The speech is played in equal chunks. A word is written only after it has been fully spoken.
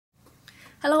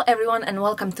Hello everyone and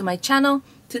welcome to my channel.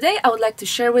 Today I would like to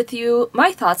share with you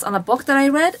my thoughts on a book that I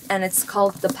read, and it's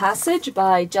called The Passage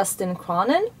by Justin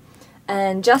Cronin.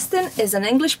 And Justin is an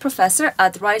English professor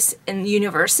at Rice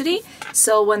University,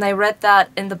 so when I read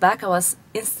that in the back I was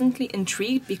instantly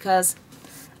intrigued because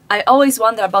I always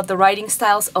wonder about the writing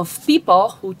styles of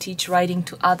people who teach writing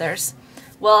to others.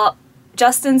 Well,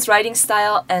 Justin's writing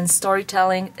style and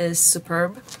storytelling is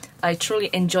superb. I truly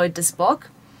enjoyed this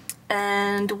book.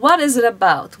 And what is it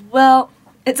about? Well,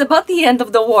 it's about the end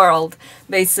of the world,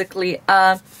 basically.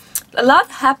 A lot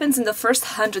happens in the first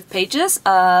 100 pages.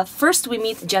 First we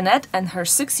meet Jeanette and her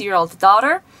 6-year-old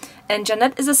daughter. And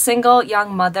Jeanette is a single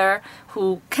young mother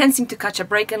who can't seem to catch a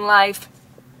break in life.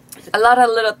 A lot of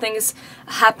little things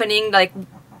happening like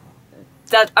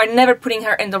that are never putting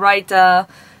her in the right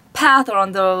path or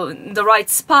on the right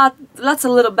spot. Lots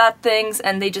of little bad things,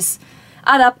 and they just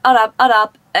add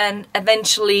up, and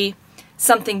eventually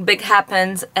something big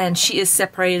happens and she is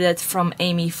separated from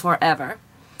Amy forever.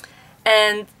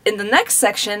 And in the next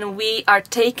section we are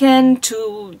taken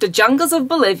to the jungles of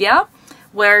Bolivia,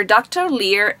 where Dr.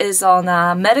 Lear is on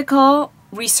a medical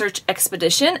research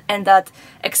expedition, and that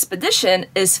expedition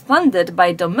is funded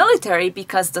by the military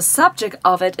because the subject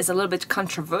of it is a little bit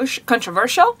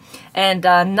controversial, and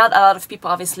not a lot of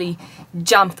people obviously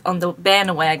jumped on the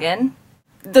bandwagon.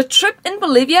 The trip in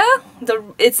Bolivia,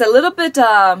 it's a little bit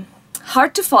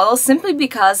hard to follow, simply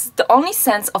because the only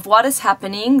sense of what is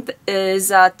happening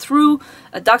is through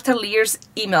Dr. Lear's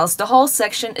emails. The whole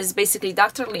section is basically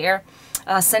Dr. Lear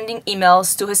sending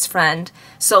emails to his friend.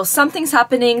 So something's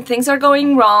happening, things are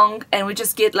going wrong, and we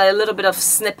just get like a little bit of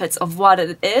snippets of what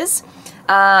it is.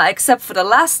 Except for the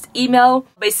last email,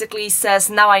 basically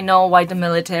says, "Now I know why the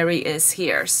military is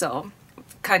here." So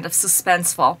kind of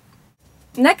suspenseful.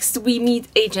 Next, we meet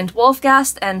Agent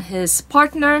Wolfgast and his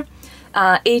partner.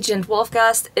 Agent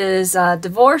Wolfgast is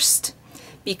divorced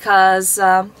because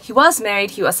he was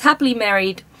married, he was happily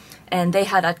married, and they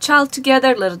had a child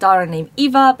together, little daughter named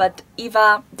Eva, but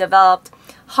Eva developed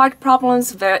heart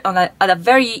problems at a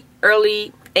very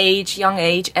early age, young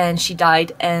age, and she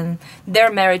died, and their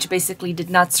marriage basically did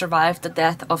not survive the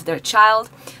death of their child.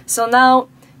 So now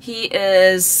he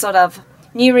is sort of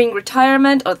nearing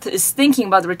retirement, or is thinking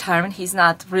about retirement. He's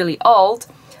not really old,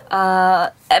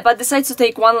 but decides to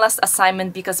take one last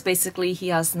assignment because basically he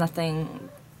has nothing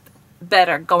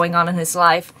better going on in his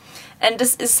life. And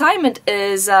this assignment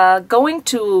is going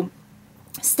to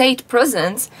state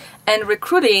prisons and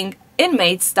recruiting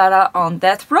inmates that are on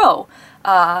death row.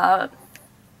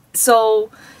 So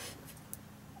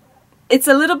it's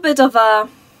a little bit of a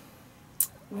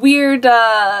weird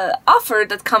offer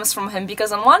that comes from him,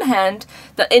 because on one hand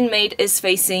the inmate is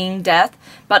facing death,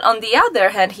 but on the other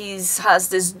hand he has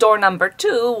this door number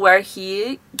 2 where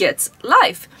he gets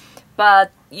life.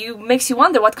 But makes you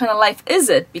wonder, what kind of life is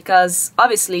it? Because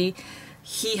obviously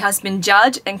he has been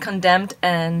judged and condemned,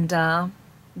 and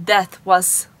death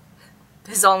was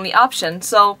his only option.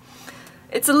 So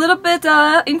it's a little bit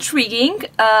intriguing,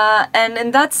 and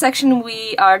in that section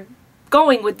we are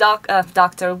going with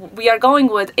we are going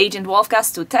with Agent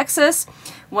Wolfgast to Texas,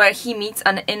 where he meets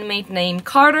an inmate named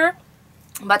Carter.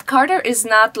 But Carter is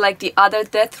not like the other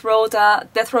death row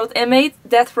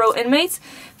inmates,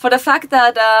 for the fact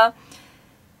that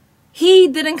he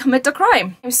didn't commit the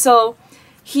crime. So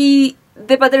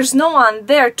but there's no one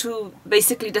there to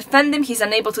basically defend him. He's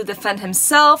unable to defend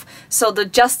himself, so the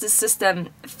justice system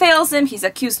fails him. He's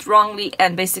accused wrongly,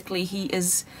 and basically he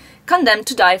is condemned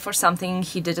to die for something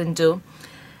he didn't do.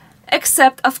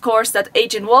 Except, of course, that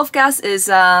Agent Wolfgast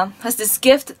has this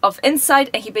gift of insight,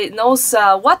 and he knows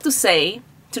what to say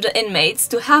to the inmates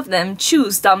to have them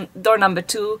choose door number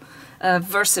 2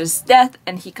 versus death,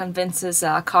 and he convinces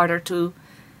Carter to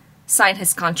sign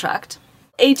his contract.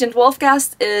 Agent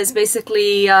Wolfgast is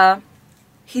basically,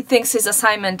 he thinks his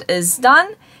assignment is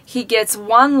done. He gets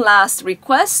one last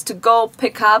request to go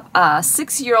pick up a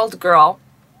 6-year-old girl,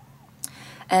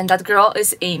 and that girl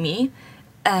is Amy.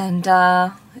 And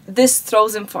this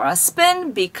throws him for a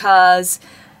spin, because,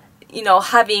 you know,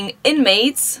 having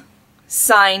inmates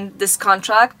sign this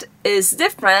contract is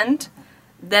different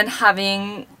than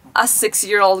having a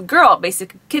 6-year-old girl,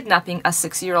 basically kidnapping a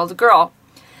 6-year-old girl.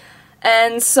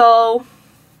 And so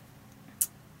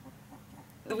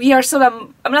we are sort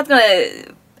of, I'm not going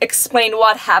to explain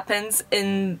what happens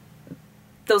in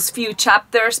those few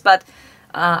chapters, but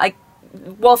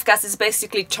Wolfgast is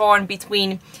basically torn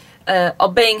between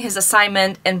obeying his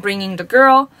assignment and bringing the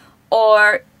girl,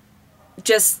 or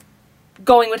just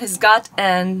going with his gut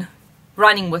and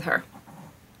running with her.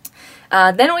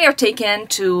 Then we are taken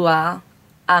to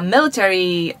a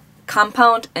military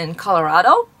compound in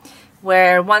Colorado,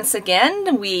 where once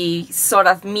again we sort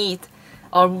of meet,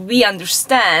 or we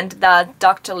understand that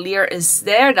Dr. Lear is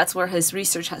there. That's where his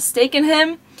research has taken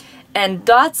him. And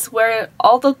that's where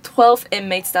all the 12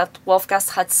 inmates that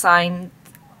Wolfgast had signed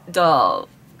the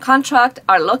contract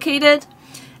are located.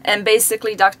 And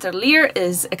basically Dr. Lear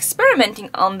is experimenting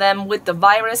on them with the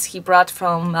virus he brought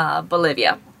from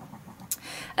Bolivia.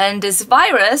 And this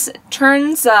virus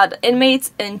turns the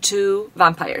inmates into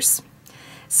vampires.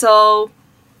 So,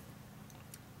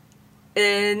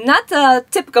 not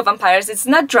typical vampires, it's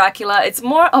not Dracula, it's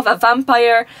more of a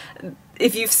vampire,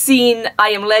 if you've seen I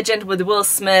Am Legend with Will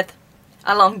Smith,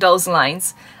 along those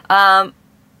lines. We are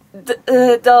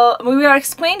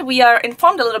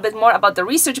informed a little bit more about the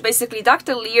research. Basically,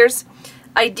 Dr. Lear's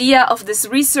idea of this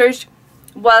research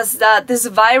was that this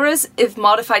virus, if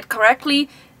modified correctly,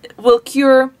 will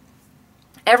cure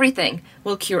everything.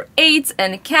 Will cure AIDS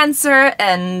and cancer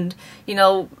and, you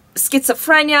know,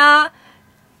 schizophrenia.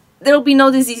 There will be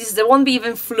no diseases, there won't be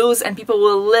even flus, and people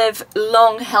will live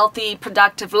long, healthy,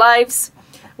 productive lives.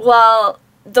 While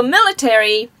the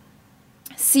military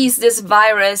sees this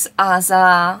virus as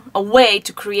a way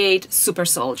to create super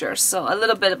soldiers. So a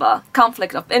little bit of a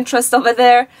conflict of interest over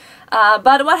there.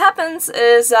 But what happens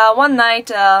is one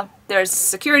night there's a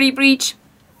security breach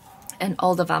and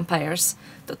all the vampires,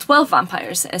 the 12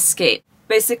 vampires, escape.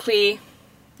 Basically,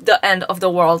 the end of the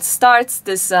world starts.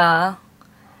 This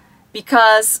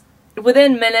because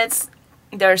within minutes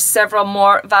there's several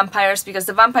more vampires, because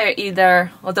the vampire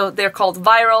either, although they're called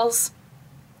virals,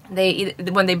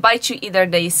 when they bite you, either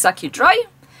they suck you dry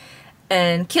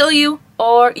and kill you,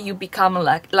 or you become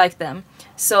like them.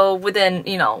 So within,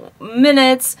 you know,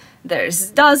 minutes, there's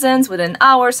dozens, within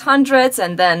hours, hundreds,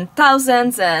 and then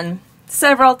thousands, and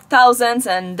several thousands,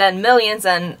 and then millions,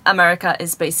 and America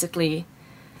is basically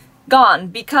gone,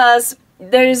 because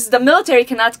the military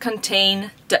cannot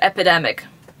contain the epidemic,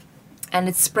 and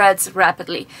it spreads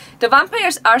rapidly. The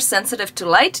vampires are sensitive to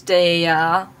light. They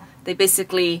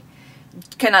basically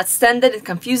cannot stand it. It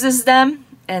confuses them,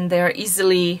 and they're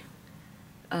easily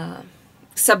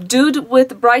subdued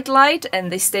with bright light,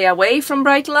 and they stay away from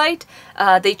bright light.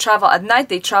 They travel at night.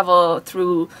 They travel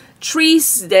through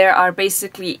trees. They are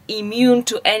basically immune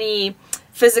to any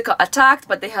physical attack,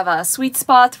 but they have a sweet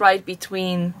spot right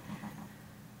between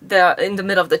in the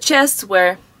middle of the chest,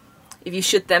 where if you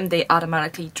shoot them, they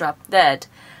automatically drop dead.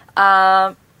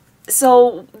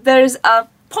 So there's a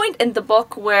point in the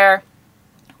book where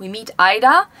we meet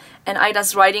Ida, and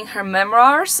Ida's writing her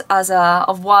memoirs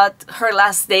of what her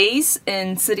last days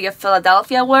in city of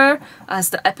Philadelphia were, as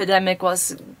the epidemic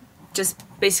was just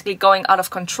basically going out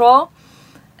of control.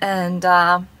 And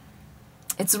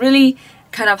it's really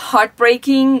kind of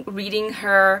heartbreaking reading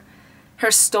her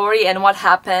story and what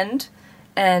happened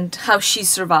and how she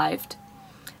survived.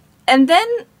 And then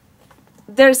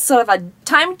there's sort of a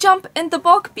time jump in the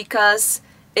book, because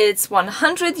it's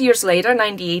 100 years later,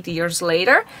 98 years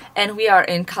later, and we are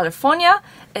in California,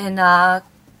 in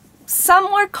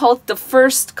somewhere called the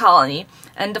First Colony.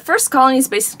 And the First Colony is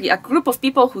basically a group of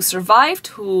people who survived,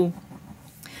 who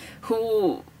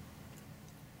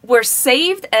were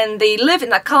saved, and they live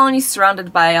in a colony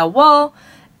surrounded by a wall,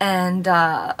 and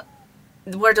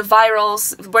where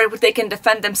they can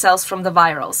defend themselves from the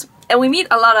virals. And we meet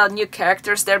a lot of new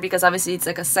characters there, because obviously it's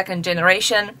like a second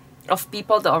generation of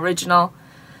people. The original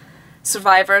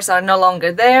survivors are no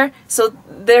longer there. So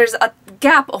there's a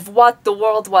gap of what the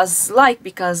world was like,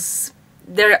 because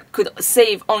they could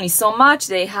save only so much.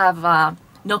 They have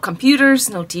no computers,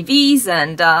 no TVs,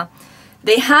 and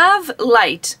they have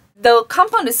light. The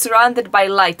compound is surrounded by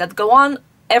light that go on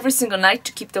every single night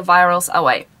to keep the virals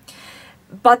away.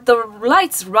 But the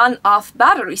lights run off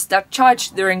batteries that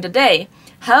charge during the day.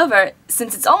 However,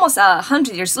 since it's almost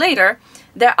 100 years later,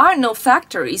 there are no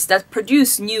factories that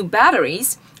produce new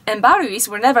batteries, and batteries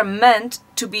were never meant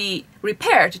to be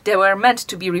repaired. They were meant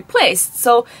to be replaced.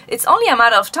 So it's only a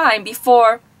matter of time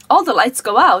before all the lights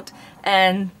go out,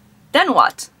 and then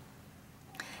what?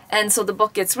 And so the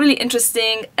book gets really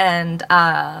interesting, and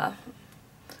I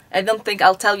don't think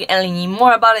I'll tell you any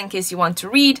more about it in case you want to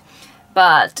read.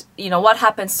 But, you know, what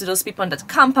happens to those people in that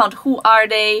compound? Who are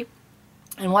they?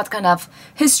 And what kind of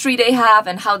history they have,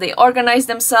 and how they organize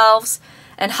themselves,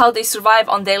 and how they survive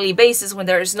on a daily basis when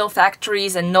there is no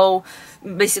factories and no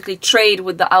basically trade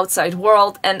with the outside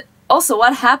world. And also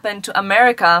what happened to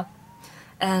America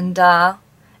and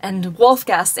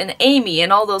Wolfgast and Amy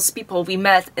and all those people we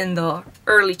met in the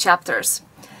early chapters.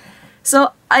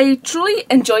 So I truly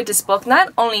enjoyed this book,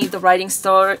 not only the writing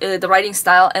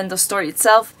style and the story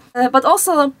itself, but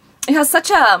also it has such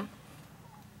a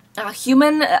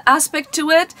human aspect to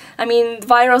it. I mean,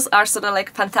 virals are sort of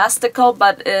like fantastical,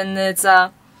 but in its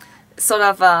sort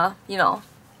of you know,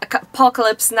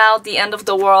 apocalypse now, the end of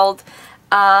the world.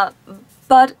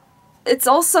 But it's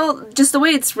also just the way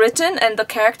it's written, and the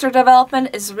character development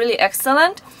is really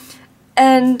excellent.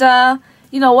 And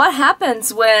you know, what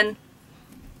happens when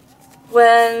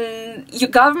your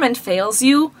government fails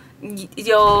you,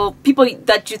 your people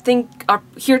that you think are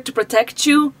here to protect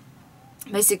you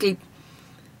basically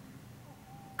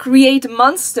create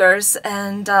monsters,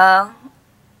 and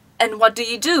what do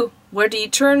you do? Where do you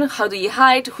turn? How do you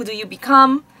hide? Who do you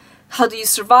become? How do you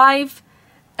survive?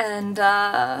 And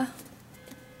I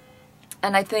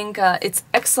think it's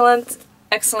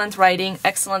excellent writing,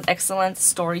 excellent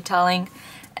storytelling.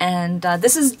 And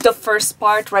this is the first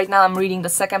part. Right now I'm reading the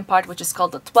second part, which is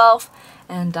called The 12th,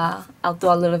 and I'll do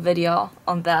a little video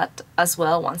on that as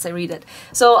well once I read it.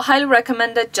 So highly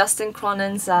recommended, Justin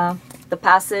Cronin's The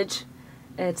Passage.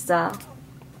 It's a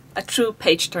true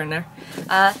page turner.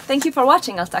 Thank you for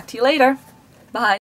watching. I'll talk to you later. Bye.